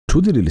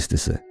Чудили ли сте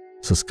се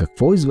с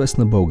какво е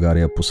известна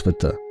България по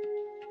света?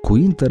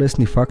 Кои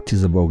интересни факти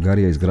за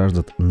България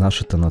изграждат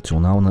нашата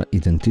национална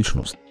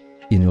идентичност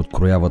и ни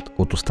открояват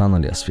от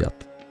останалия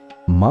свят?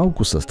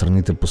 Малко са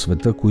страните по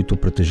света, които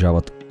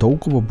притежават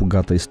толкова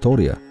богата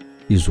история,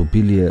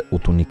 изобилие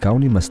от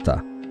уникални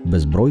места,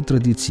 безброй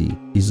традиции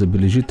и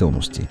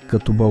забележителности,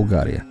 като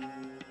България.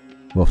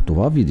 В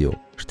това видео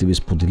ще ви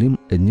споделим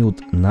едни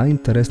от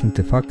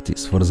най-интересните факти,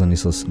 свързани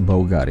с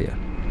България.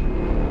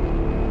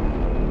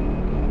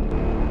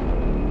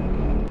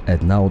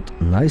 Една от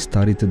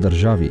най-старите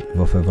държави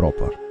в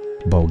Европа.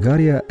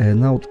 България е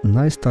една от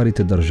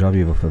най-старите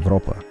държави в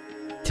Европа.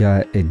 Тя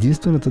е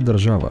единствената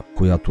държава,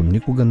 която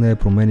никога не е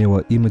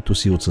променяла името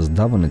си от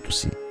създаването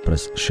си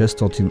през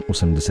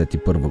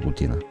 681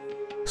 година.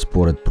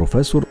 Според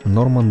професор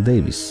Норман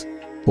Дейвис,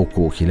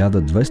 около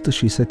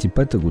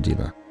 1265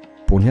 година,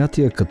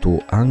 понятия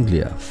като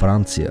Англия,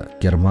 Франция,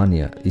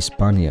 Германия,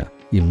 Испания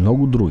и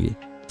много други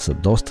са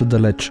доста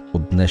далеч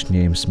от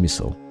днешния им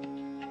смисъл.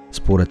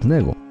 Според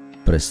него,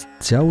 през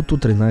цялото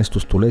 13-то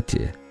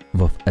столетие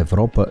в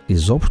Европа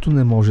изобщо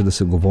не може да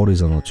се говори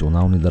за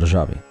национални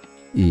държави.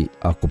 И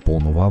ако по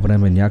онова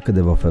време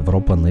някъде в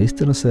Европа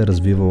наистина се е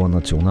развивала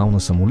национална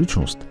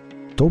самоличност,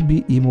 то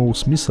би имало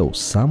смисъл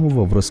само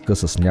във връзка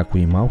с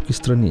някои малки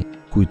страни,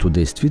 които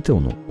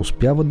действително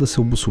успяват да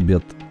се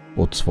обособят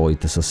от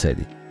своите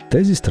съседи.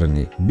 Тези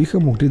страни биха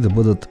могли да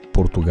бъдат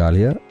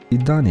Португалия и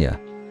Дания,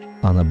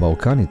 а на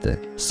Балканите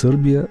 –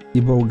 Сърбия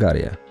и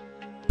България.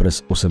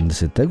 През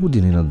 80-те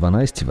години на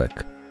 12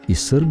 век и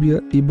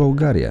Сърбия и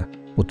България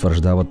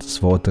утвърждават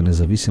своята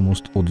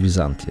независимост от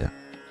Византия.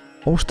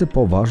 Още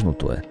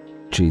по-важното е,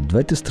 че и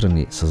двете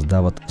страни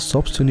създават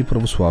собствени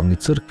православни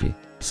църкви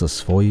със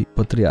свои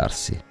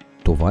патриарси.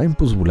 Това им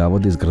позволява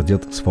да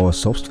изградят своя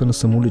собствена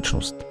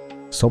самоличност,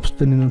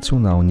 собствени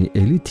национални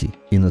елити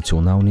и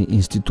национални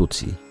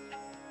институции.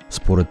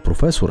 Според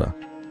професора,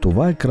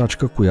 това е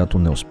крачка, която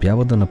не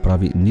успява да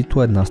направи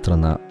нито една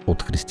страна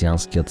от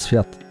християнският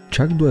свят,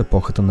 чак до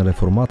епохата на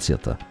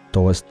реформацията,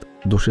 т.е.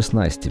 до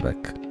 16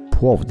 век.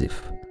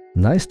 Пловдив –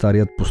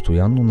 най-старият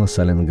постоянно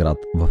населен град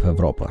в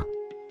Европа.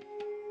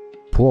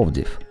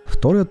 Пловдив,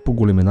 вторият по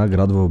големина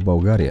град в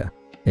България,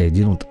 е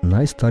един от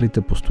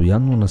най-старите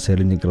постоянно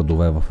населени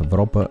градове в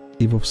Европа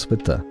и в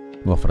света.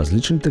 В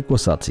различните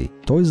класации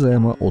той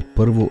заема от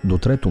първо до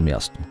трето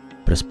място.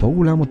 През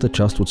по-голямата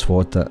част от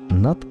своята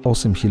над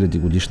 8000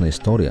 годишна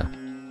история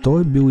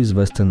той е бил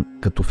известен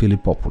като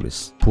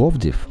Филипополис.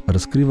 Пловдив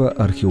разкрива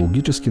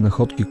археологически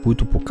находки,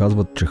 които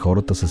показват, че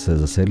хората са се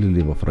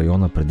заселили в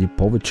района преди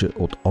повече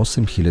от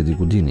 8000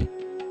 години.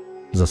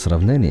 За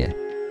сравнение,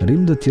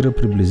 Рим датира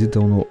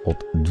приблизително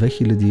от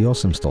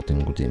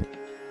 2800 години,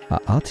 а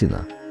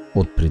Атина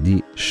от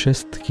преди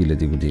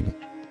 6000 години.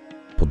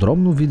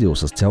 Подробно видео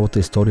с цялата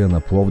история на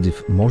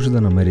Пловдив може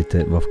да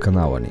намерите в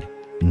канала ни.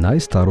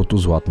 Най-старото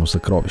златно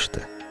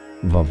съкровище.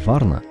 Във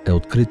Варна е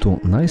открито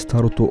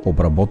най-старото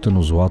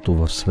обработено злато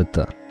в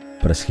света.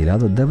 През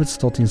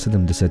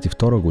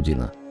 1972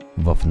 година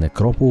в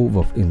некропол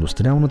в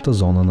индустриалната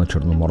зона на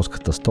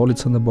черноморската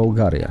столица на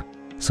България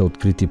са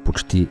открити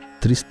почти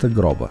 300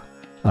 гроба.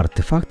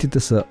 Артефактите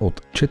са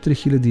от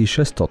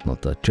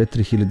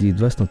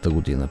 4600-4200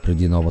 година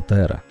преди новата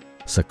ера.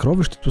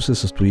 Съкровището се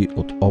състои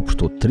от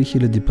общо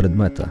 3000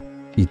 предмета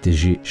и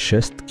тежи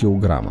 6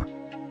 кг.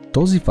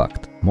 Този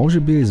факт може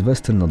би е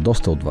известен на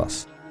доста от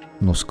вас,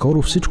 но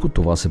скоро всичко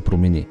това се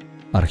промени.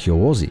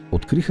 Археолози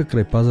откриха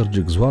край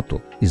Пазарджик злато,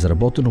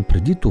 изработено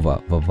преди това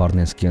във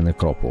Варненския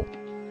некропол.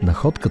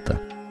 Находката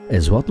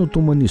е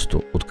златното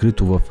манисто,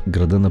 открито в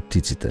града на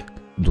птиците,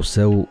 до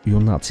село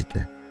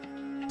Юнаците.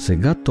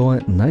 Сега то е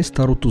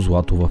най-старото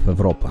злато в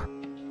Европа.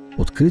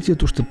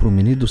 Откритието ще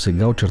промени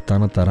досега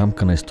очертаната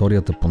рамка на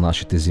историята по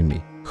нашите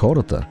земи.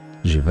 Хората,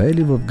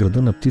 живеели в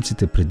града на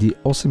птиците преди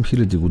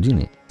 8000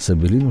 години, са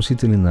били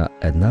носители на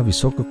една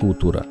висока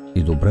култура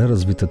и добре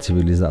развита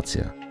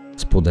цивилизация.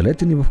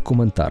 Споделете ни в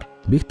коментар,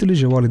 бихте ли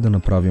желали да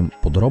направим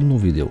подробно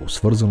видео,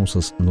 свързано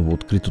с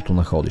новооткритото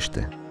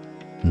находище.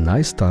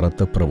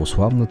 Най-старата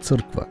православна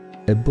църква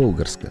е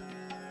българска.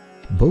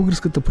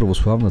 Българската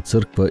православна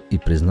църква и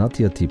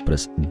признатият й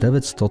през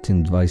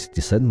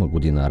 927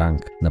 година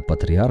ранг на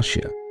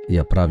патриаршия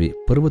я прави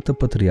първата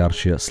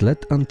патриаршия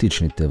след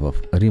античните в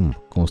Рим,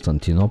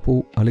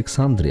 Константинопол,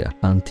 Александрия,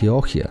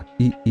 Антиохия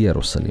и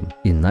Иерусалим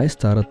и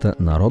най-старата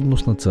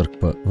народностна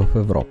църква в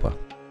Европа.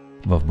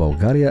 В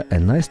България е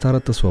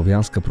най-старата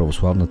славянска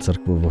православна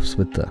църква в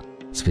света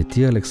 –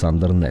 Свети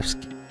Александър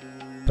Невски.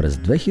 През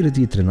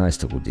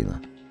 2013 година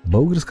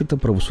Българската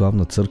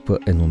православна църква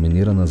е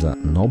номинирана за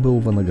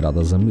Нобелова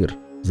награда за мир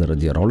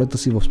заради ролята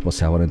си в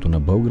спасяването на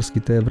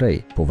българските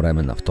евреи по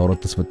време на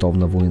Втората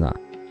световна война,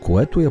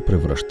 което я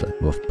превръща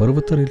в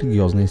първата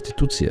религиозна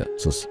институция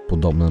с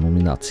подобна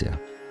номинация.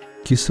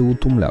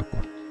 Киселото мляко.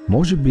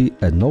 Може би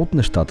едно от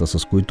нещата,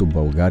 с които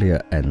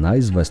България е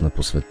най-известна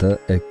по света,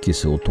 е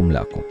киселото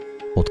мляко.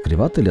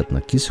 Откривателят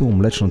на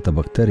кисело-млечната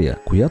бактерия,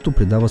 която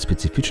придава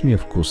специфичния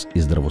вкус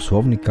и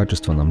здравословни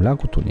качества на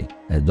млякото ни,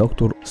 е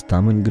доктор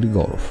Стамен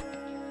Григоров.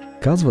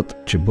 Казват,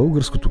 че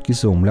българското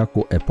кисело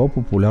мляко е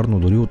по-популярно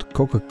дори от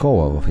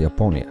Кока-кола в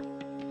Япония.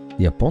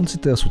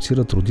 Японците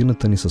асоциират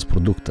родината ни с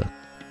продукта,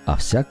 а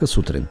всяка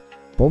сутрин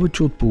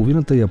повече от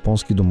половината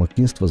японски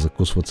домакинства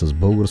закусват с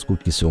българско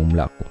кисело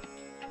мляко.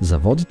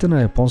 Заводите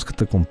на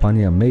японската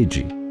компания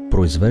Мейджи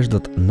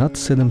произвеждат над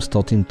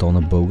 700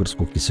 тона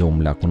българско кисело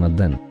мляко на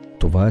ден.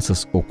 Това е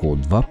с около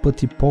 2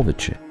 пъти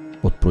повече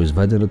от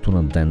произведеното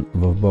на ден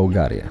в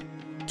България.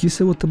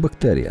 Киселата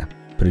бактерия,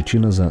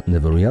 причина за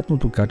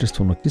невероятното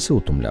качество на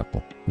киселото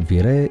мляко,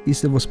 вирее и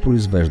се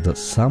възпроизвежда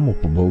само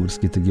по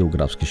българските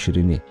географски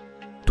ширини.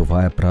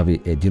 Това я прави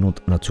един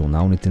от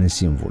националните ни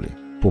символи.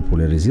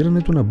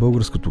 Популяризирането на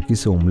българското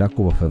кисело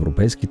мляко в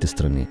европейските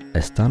страни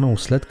е станало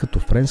след като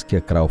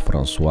френския крал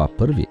Франсуа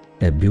I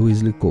е бил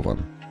излекуван.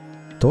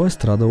 Той е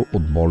страдал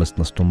от болест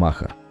на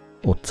стомаха.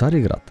 От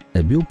Цариград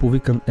е бил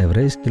повикан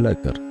еврейски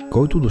лекар,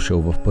 който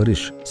дошъл в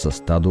Париж със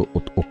стадо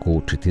от около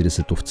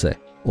 40 овце,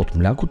 от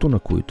млякото на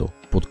които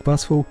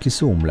подквасвал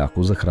кисело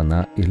мляко за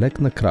храна и лек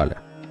на краля.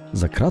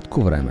 За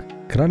кратко време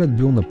кралят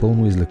бил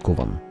напълно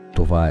излекуван.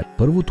 Това е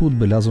първото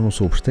отбелязано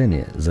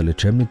съобщение за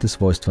лечебните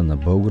свойства на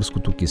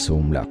българското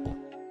кисело мляко.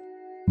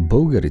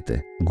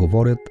 Българите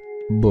говорят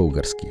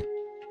български.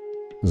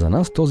 За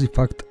нас този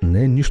факт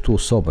не е нищо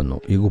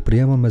особено и го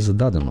приемаме за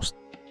даденост,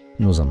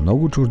 но за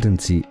много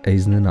чужденци е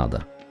изненада.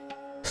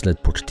 След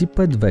почти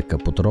 5 века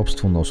под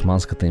робство на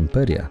Османската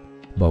империя,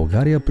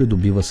 България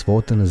придобива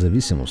своята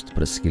независимост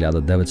през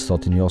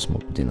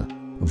 1908 година.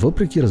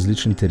 Въпреки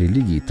различните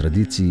религии,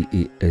 традиции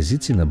и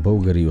езици на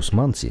българи и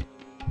османци,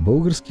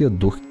 българският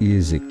дух и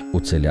език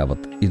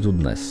оцеляват и до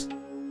днес.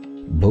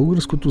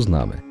 Българското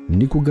знаме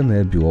никога не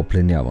е било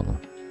пленявано.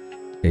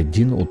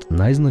 Един от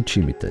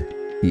най-значимите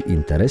и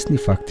интересни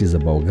факти за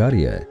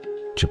България е,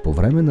 че по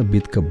време на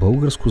битка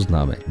българско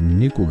знаме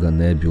никога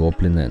не е било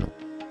пленено.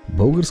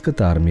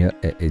 Българската армия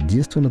е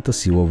единствената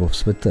сила в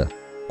света,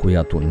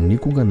 която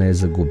никога не е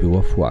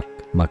загубила флаг,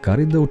 макар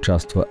и да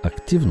участва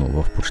активно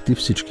в почти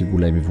всички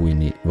големи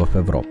войни в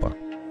Европа.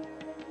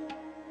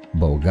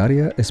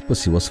 България е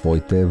спасила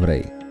своите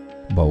евреи.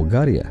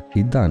 България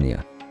и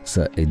Дания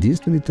са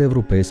единствените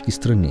европейски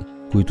страни,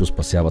 които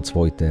спасяват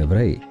своите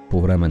евреи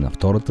по време на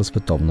Втората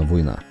световна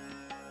война.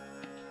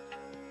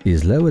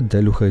 Излел е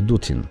Делю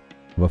Хайдутин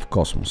в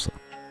космоса.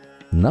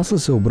 НАСА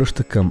се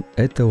обръща към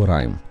Етел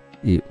Райм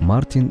и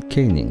Мартин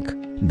Кейнинг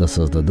да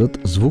създадат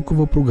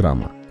звукова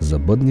програма за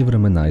бъдни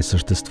времена и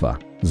същества,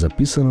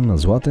 записана на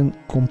златен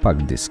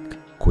компакт диск,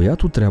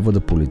 която трябва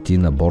да полети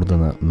на борда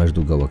на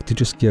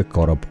междугалактическия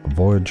кораб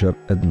Voyager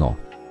 1.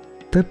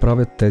 Те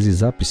правят тези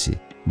записи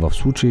в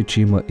случай,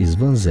 че има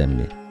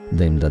извънземни,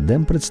 да им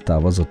дадем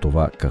представа за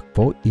това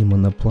какво има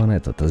на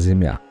планетата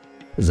Земя.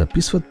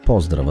 Записват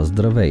поздрава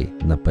здравей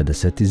на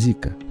 50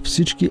 езика,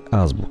 всички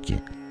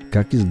азбуки,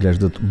 как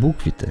изглеждат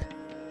буквите,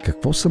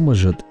 какво са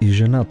мъжът и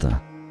жената.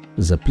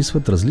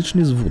 Записват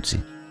различни звуци,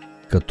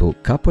 като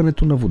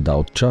капането на вода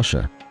от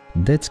чаша,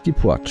 детски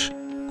плач,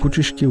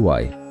 кучешки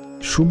лай,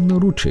 шум на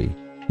ручей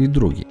и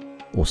други.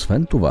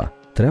 Освен това,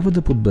 трябва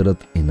да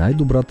подберат и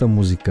най-добрата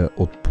музика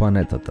от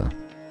планетата.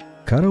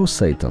 Карл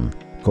Сейтън,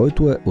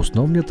 който е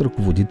основният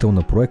ръководител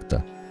на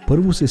проекта,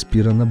 първо се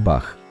спира на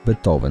Бах,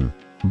 Бетовен,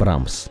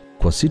 Брамс,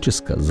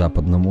 класическа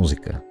западна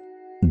музика.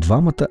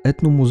 Двамата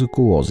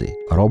етномузиколози,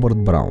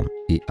 Робърт Браун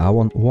и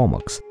Алан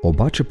Ломакс,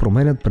 обаче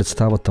променят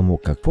представата му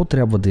какво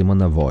трябва да има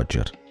на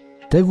Voyager.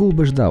 Те го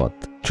убеждават,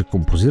 че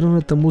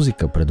композираната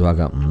музика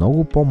предлага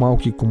много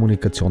по-малки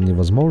комуникационни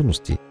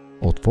възможности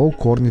от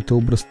фолклорните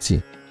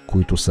образци,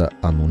 които са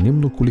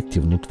анонимно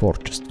колективно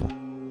творчество.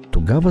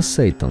 Тогава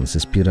Сейтън се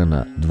спира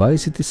на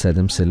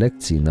 27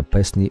 селекции на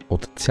песни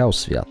от цял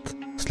свят.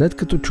 След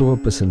като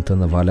чува песента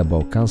на Валя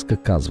Балканска,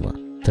 казва: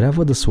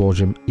 трябва да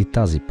сложим и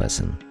тази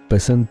песен.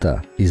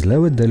 Песента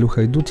 "Излел е Делю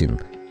Хайдутин"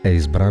 е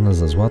избрана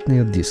за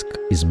златния диск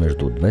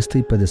измежду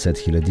 250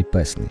 000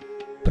 песни.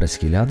 През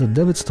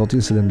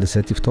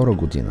 1972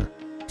 година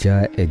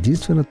тя е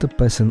единствената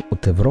песен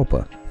от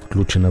Европа,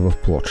 включена в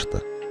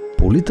плочата.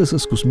 Полита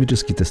с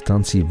космическите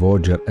станции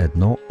Voyager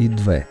 1 и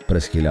 2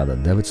 през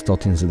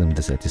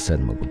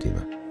 1977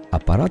 година.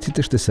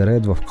 Апаратите ще се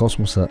реят в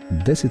космоса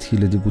 10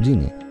 000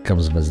 години към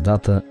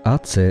звездата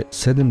AC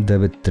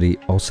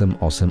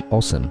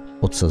 793888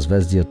 от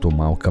съзвездието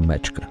Малка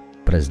мечка.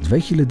 През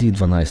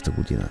 2012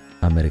 година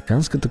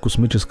американската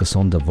космическа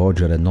сонда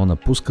Voyager 1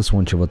 напуска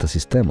Слънчевата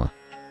система,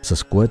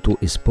 с което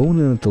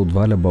изпълнената от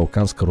Валя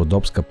Балканска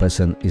родопска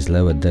песен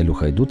 "Излел е Делю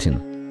Хайдутин"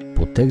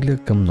 потегля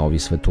към нови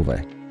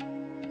светове.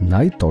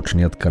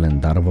 Най-точният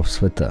календар в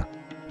света.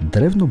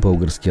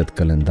 Древнобългарският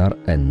календар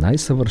е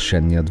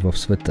най-съвършеният в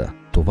света.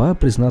 Това е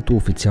признато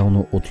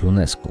официално от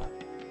ЮНЕСКО.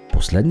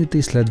 Последните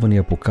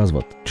изследвания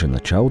показват, че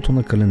началото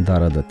на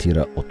календара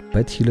датира от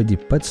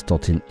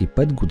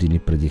 5505 години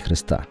преди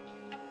Христа.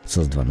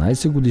 С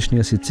 12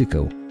 годишния си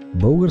цикъл,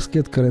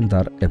 българският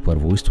календар е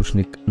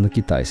първоизточник на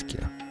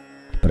китайския.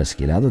 През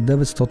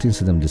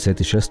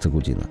 1976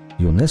 година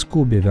ЮНЕСКО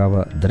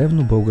обявява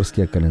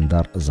древнобългарския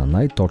календар за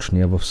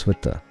най-точния в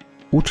света.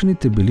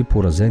 Учените били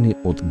поразени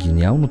от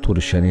гениалното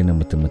решение на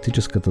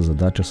математическата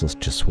задача с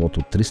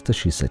числото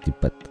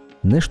 365.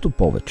 Нещо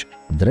повече,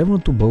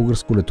 древното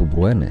българско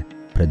летоброене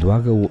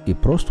предлагало и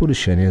просто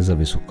решение за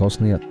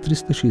високосния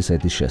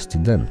 366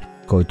 ден,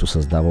 който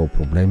създавал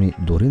проблеми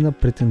дори на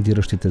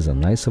претендиращите за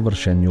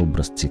най-съвършени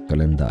образци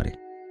календари.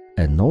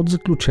 Едно от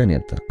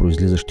заключенията,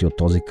 произлизащи от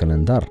този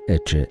календар, е,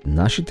 че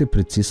нашите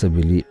предци са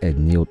били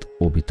едни от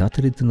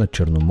обитателите на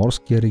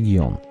Черноморския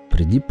регион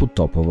преди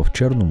потопа в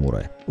Черно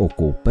море,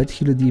 около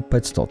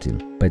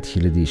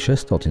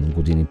 5500-5600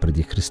 години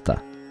преди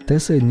Христа. Те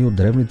са едни от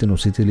древните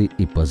носители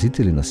и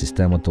пазители на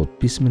системата от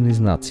писмени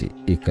знаци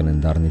и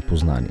календарни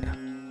познания.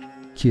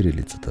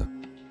 Кирилицата.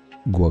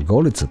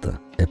 Глаголицата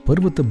е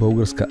първата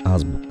българска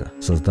азбука,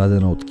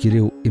 създадена от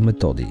Кирил и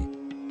Методий.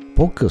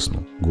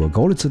 По-късно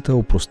глаголицата е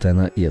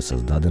опростена и е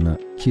създадена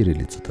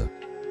кирилицата.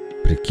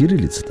 При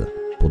кирилицата,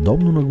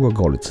 подобно на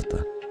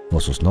глаголицата,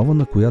 въз основа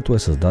на която е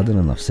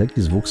създадена на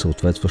всеки звук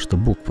съответстваща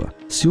буква,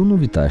 силно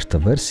витаеща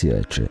версия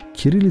е, че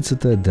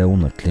кирилицата е дело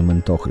на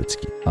Климент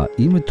Охридски, а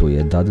името й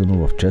е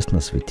дадено в чест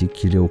на свети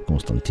Кирил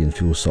Константин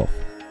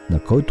Философ, на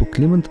който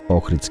Климент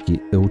Охридски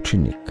е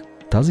ученик.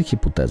 Тази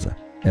хипотеза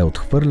е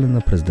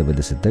отхвърлена през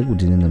 90-те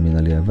години на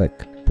миналия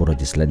век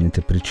поради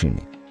следните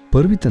причини.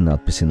 Първите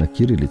надписи на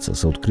кирилица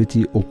са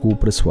открити около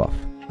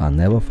Преслав, а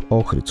не в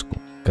Охридско,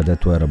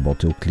 където е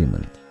работил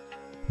Климент.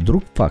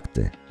 Друг факт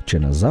е, че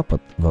на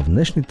запад, в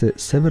днешните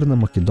Северна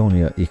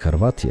Македония и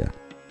Хърватия,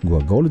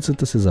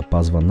 глаголицата се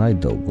запазва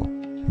най-дълго.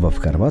 В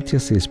Хърватия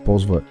се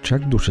използва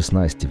чак до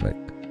 16 век.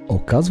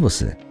 Оказва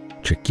се,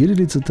 че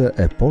кирилицата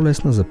е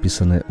по-лесна за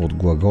писане от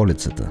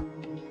глаголицата.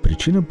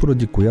 Причина,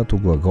 поради която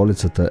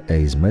глаголицата е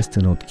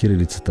изместена от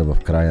кирилицата в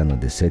края на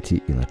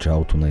 10 и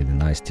началото на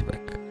 11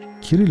 век.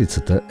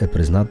 Кирилицата е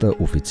призната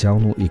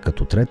официално и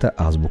като трета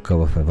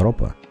азбука в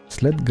Европа,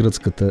 след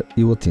гръцката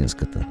и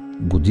латинската.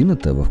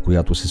 Годината, в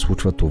която се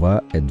случва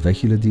това, е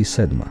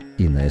 2007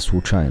 и не е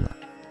случайна.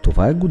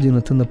 Това е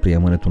годината на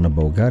приемането на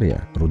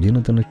България,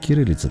 родината на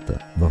кирилицата,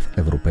 в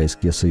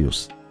Европейския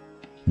съюз.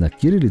 На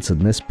кирилица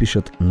днес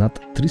пишат над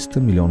 300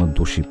 милиона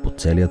души по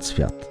целият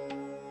свят.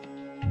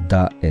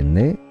 Да е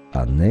не,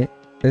 а не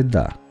е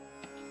да.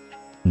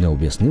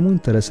 Необяснимо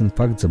интересен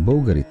факт за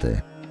българите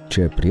е,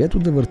 че е прието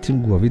да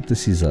въртим главите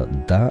си за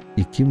да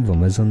и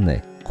кимваме за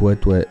не,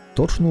 което е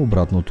точно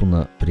обратното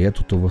на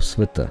приетото в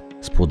света.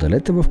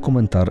 Споделете в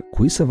коментар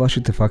кои са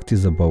вашите факти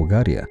за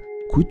България,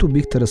 които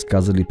бихте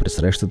разказали при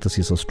срещата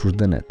си с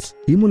чужденец.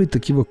 Има ли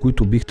такива,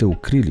 които бихте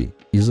укрили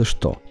и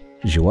защо?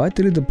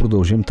 Желаете ли да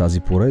продължим тази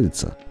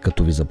поредица,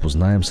 като ви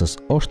запознаем с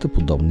още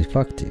подобни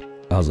факти?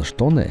 А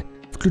защо не?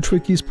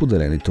 Включвайки и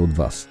споделените от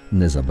вас.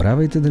 Не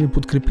забравяйте да ни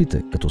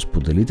подкрепите, като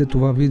споделите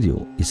това видео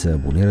и се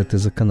абонирате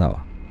за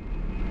канала.